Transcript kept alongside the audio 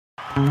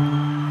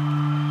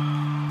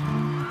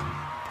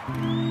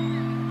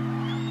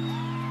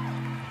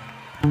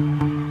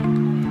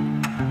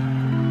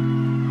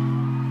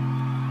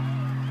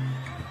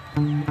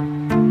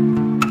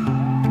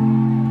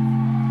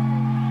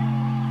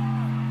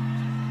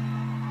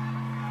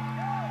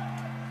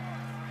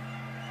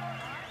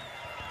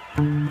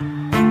Thank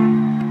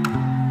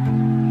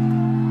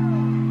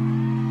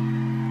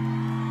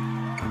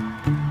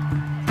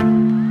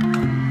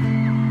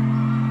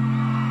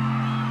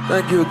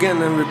you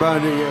again,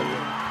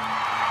 everybody.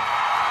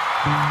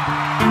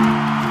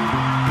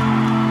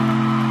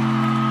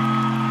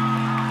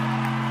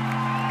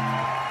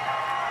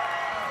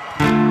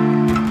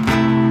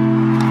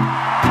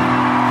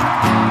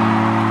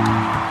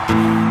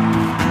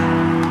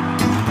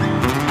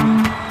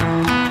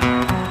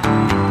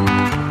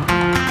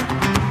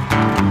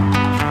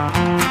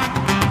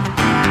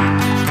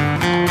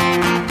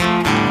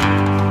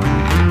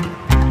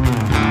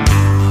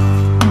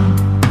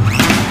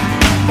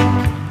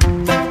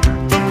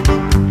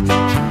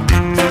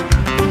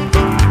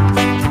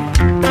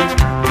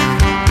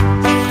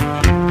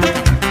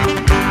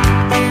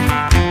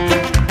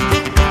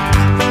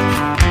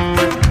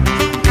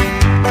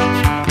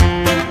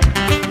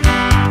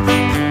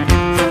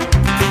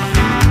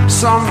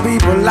 Some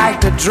people like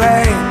to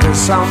drink and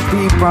some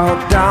people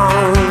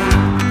don't.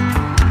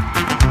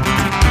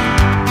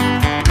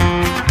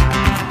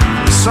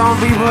 Some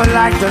people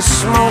like to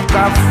smoke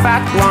a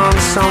fat one,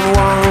 some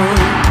won't.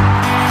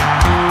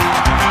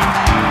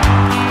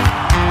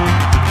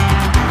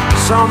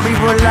 Some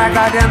people like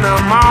it in the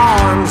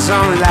morning,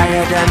 some like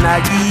it in the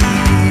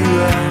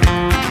evening.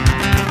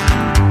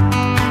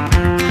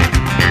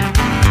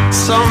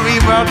 Some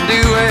people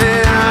do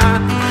it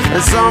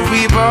and some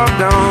people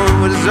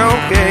don't, but it's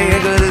okay,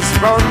 cause it's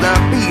supposed to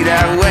be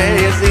that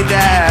way. You see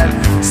that?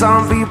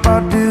 Some people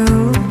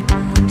do,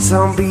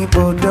 some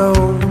people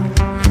don't.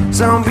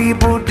 Some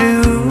people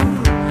do,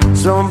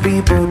 some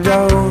people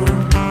don't.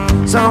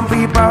 Some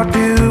people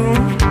do,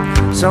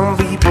 some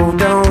people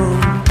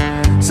don't.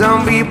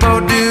 Some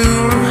people do,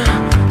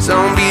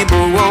 some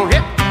people won't.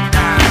 Hit.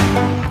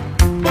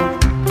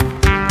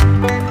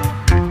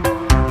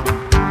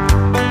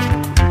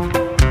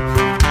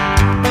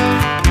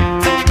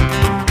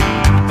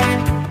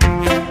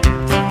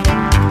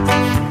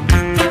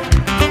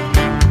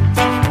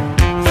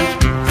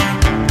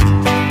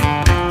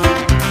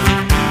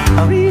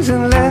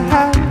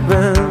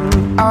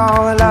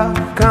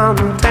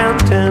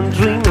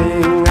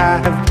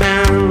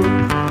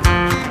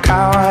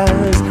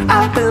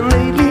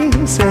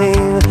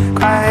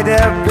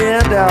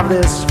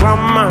 This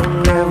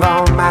woman live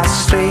on my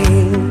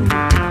street.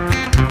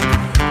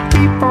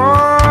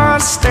 People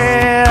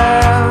stare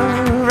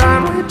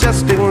and we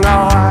just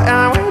ignore,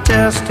 and we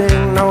just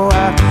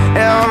ignore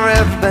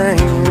everything.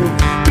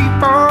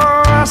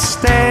 People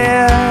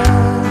stare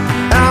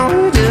and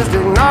we just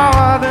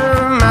ignore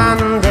them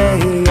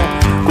Monday.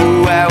 Go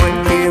out with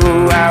me, go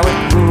out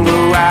with me,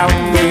 go out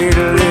with me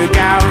to look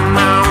out.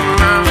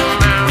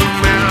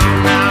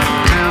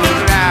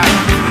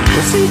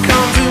 She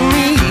come to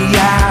me, I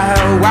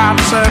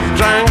watch her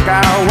drink, I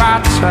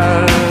watch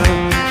her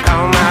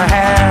comb my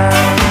hair.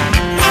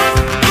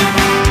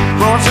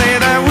 Won't say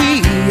that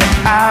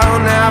I'll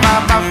never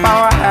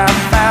before have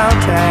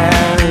felt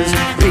as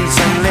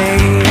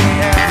recently.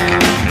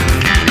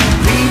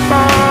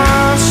 People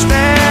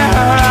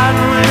stare and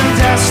we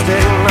just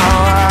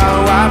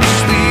ignore. Watch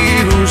the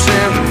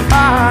illusion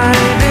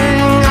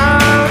finding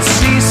out,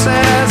 she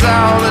says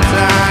all the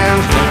time.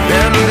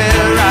 Then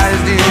their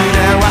eyes do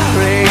their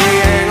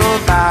worrying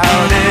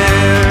about it.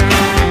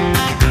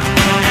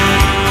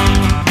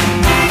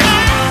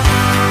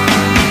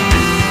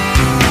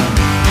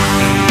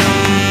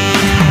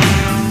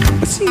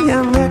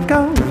 And we're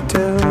going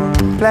to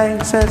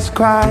places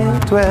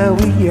quiet where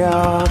we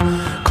are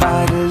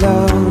quite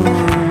alone.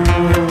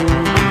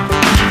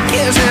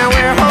 Yes, and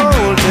we're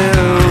hold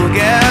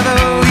together,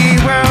 we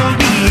will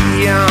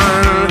be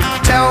on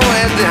till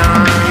we're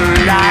done.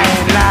 Like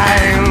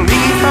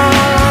people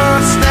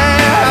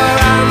stare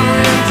and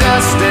we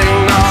just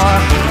ignore.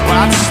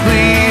 Watch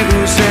the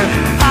illusion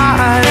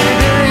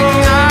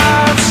hiding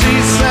out, she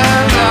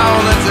says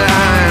all the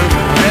time.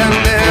 Then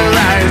their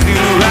eyes do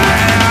right.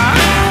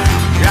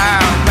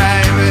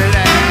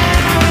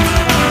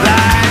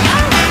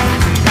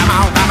 Come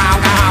on, come on,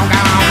 come on,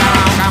 come on, come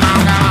on, come on,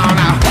 come on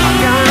now.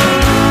 Walking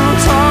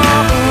tall.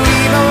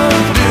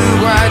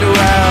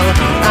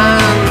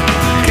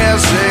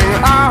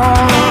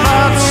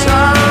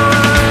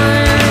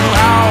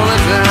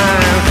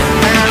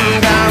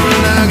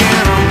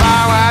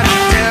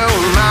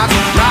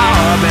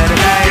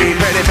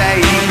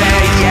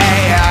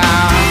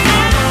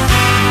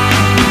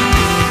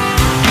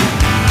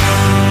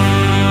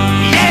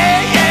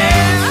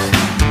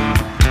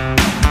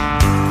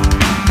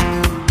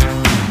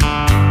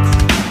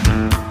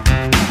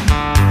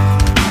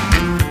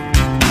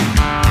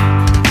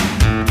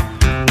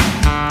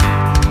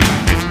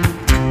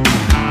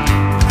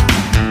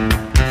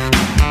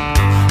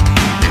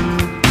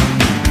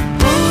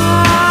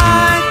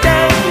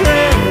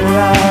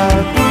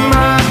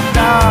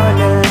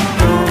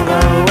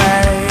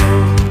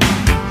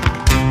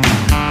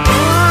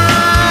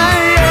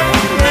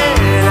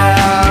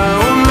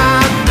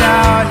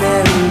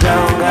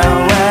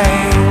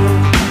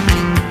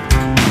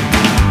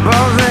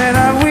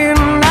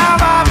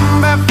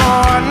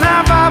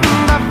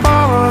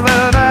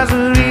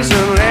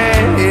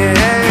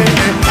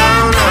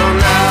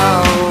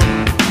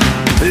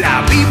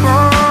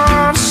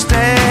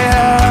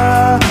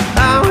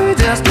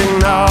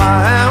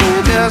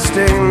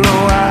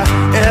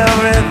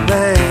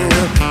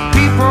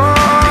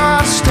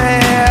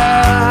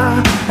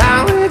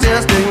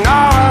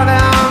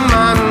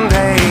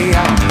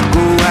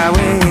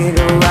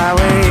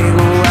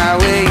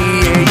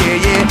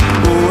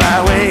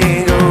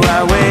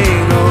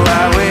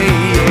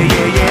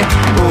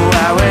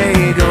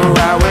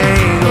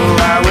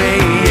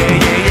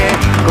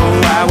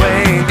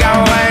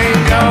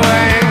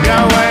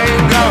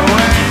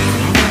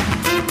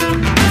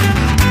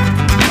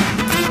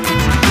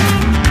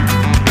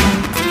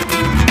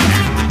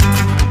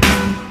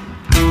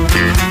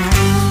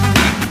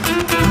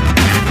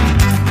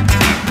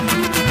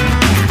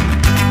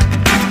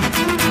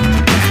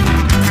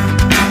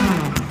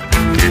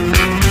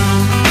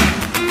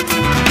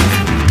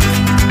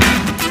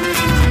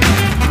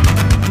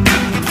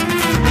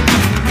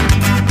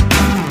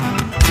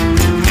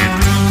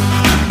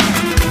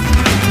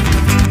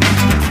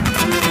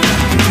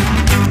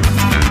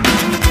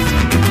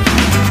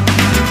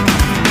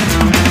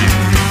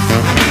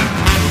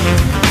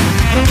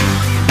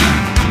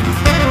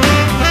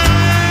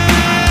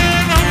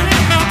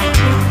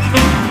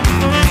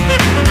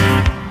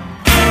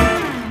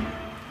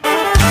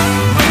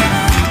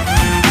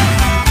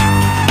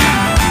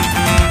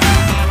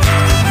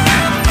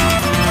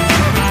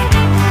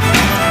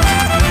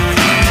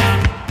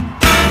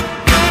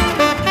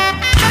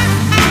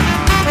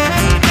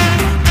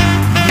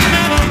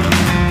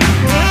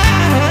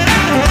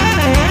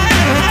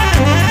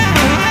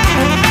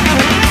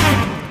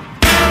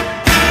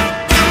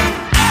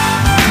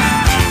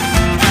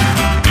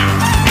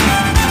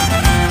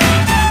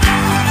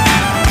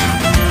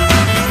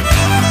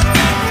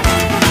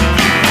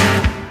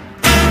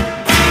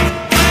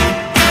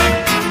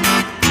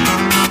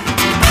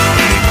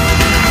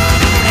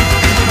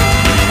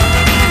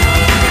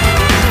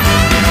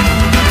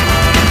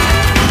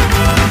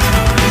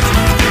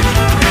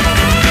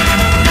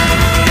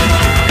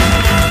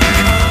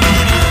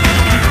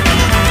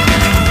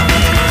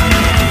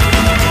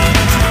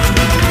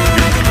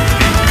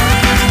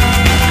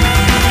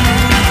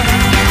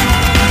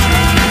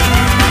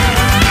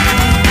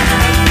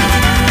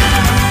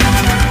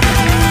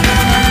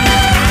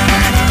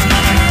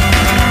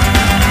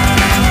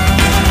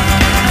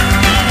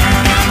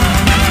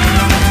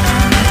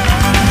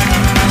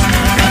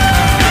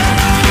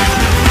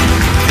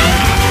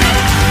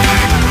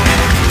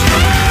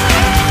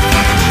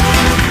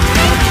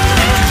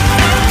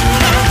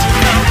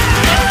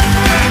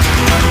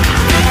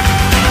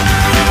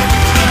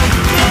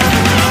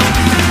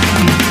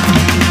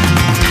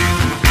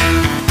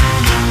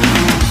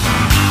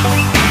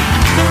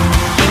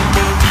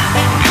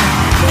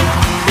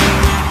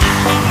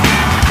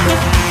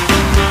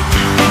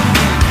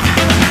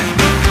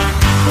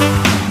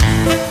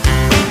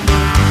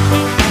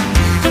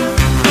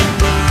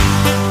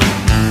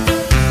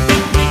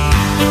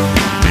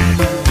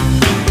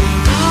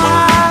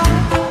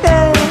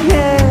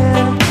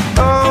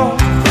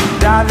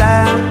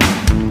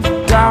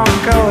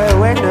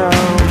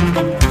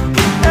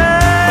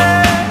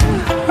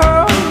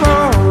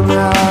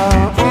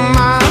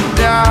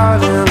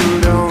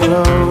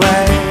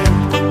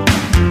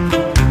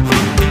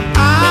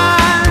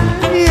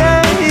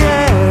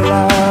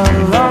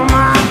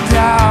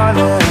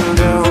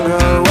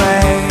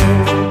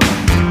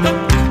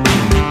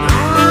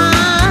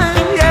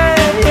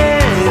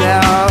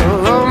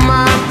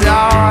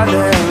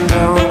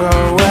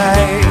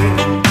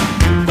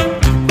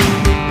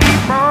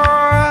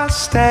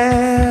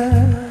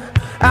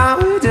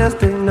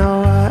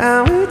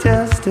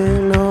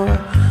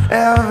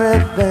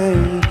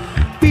 everything.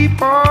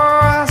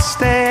 People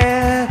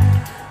stare,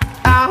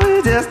 I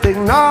will just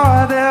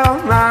ignore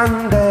them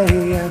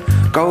Monday.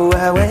 Go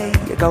away,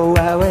 go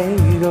away,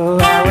 go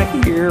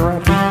away, here I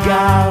be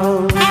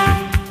gone.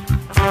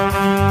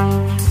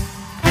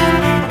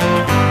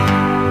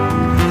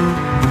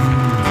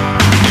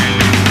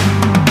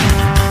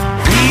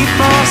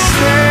 People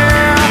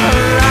stare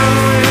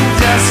alone and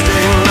just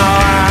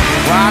ignore.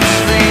 Watch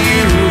the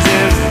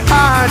uses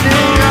hard to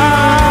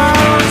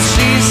know.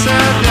 She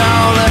said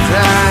all the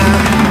time,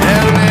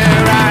 tell me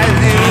right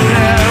through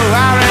the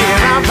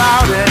worrying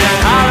about it and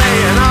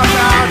hurrying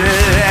about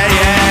it,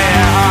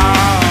 yeah.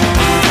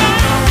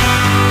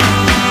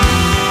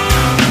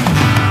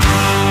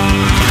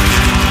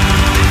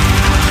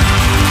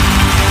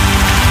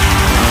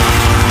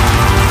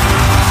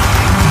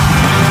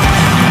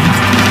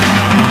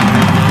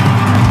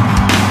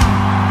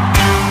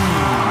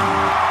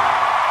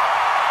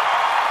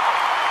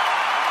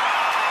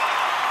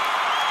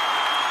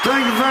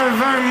 Thank you very,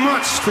 very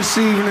much this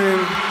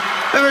evening.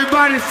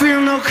 Everybody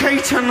feeling okay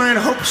tonight?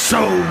 I hope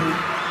so.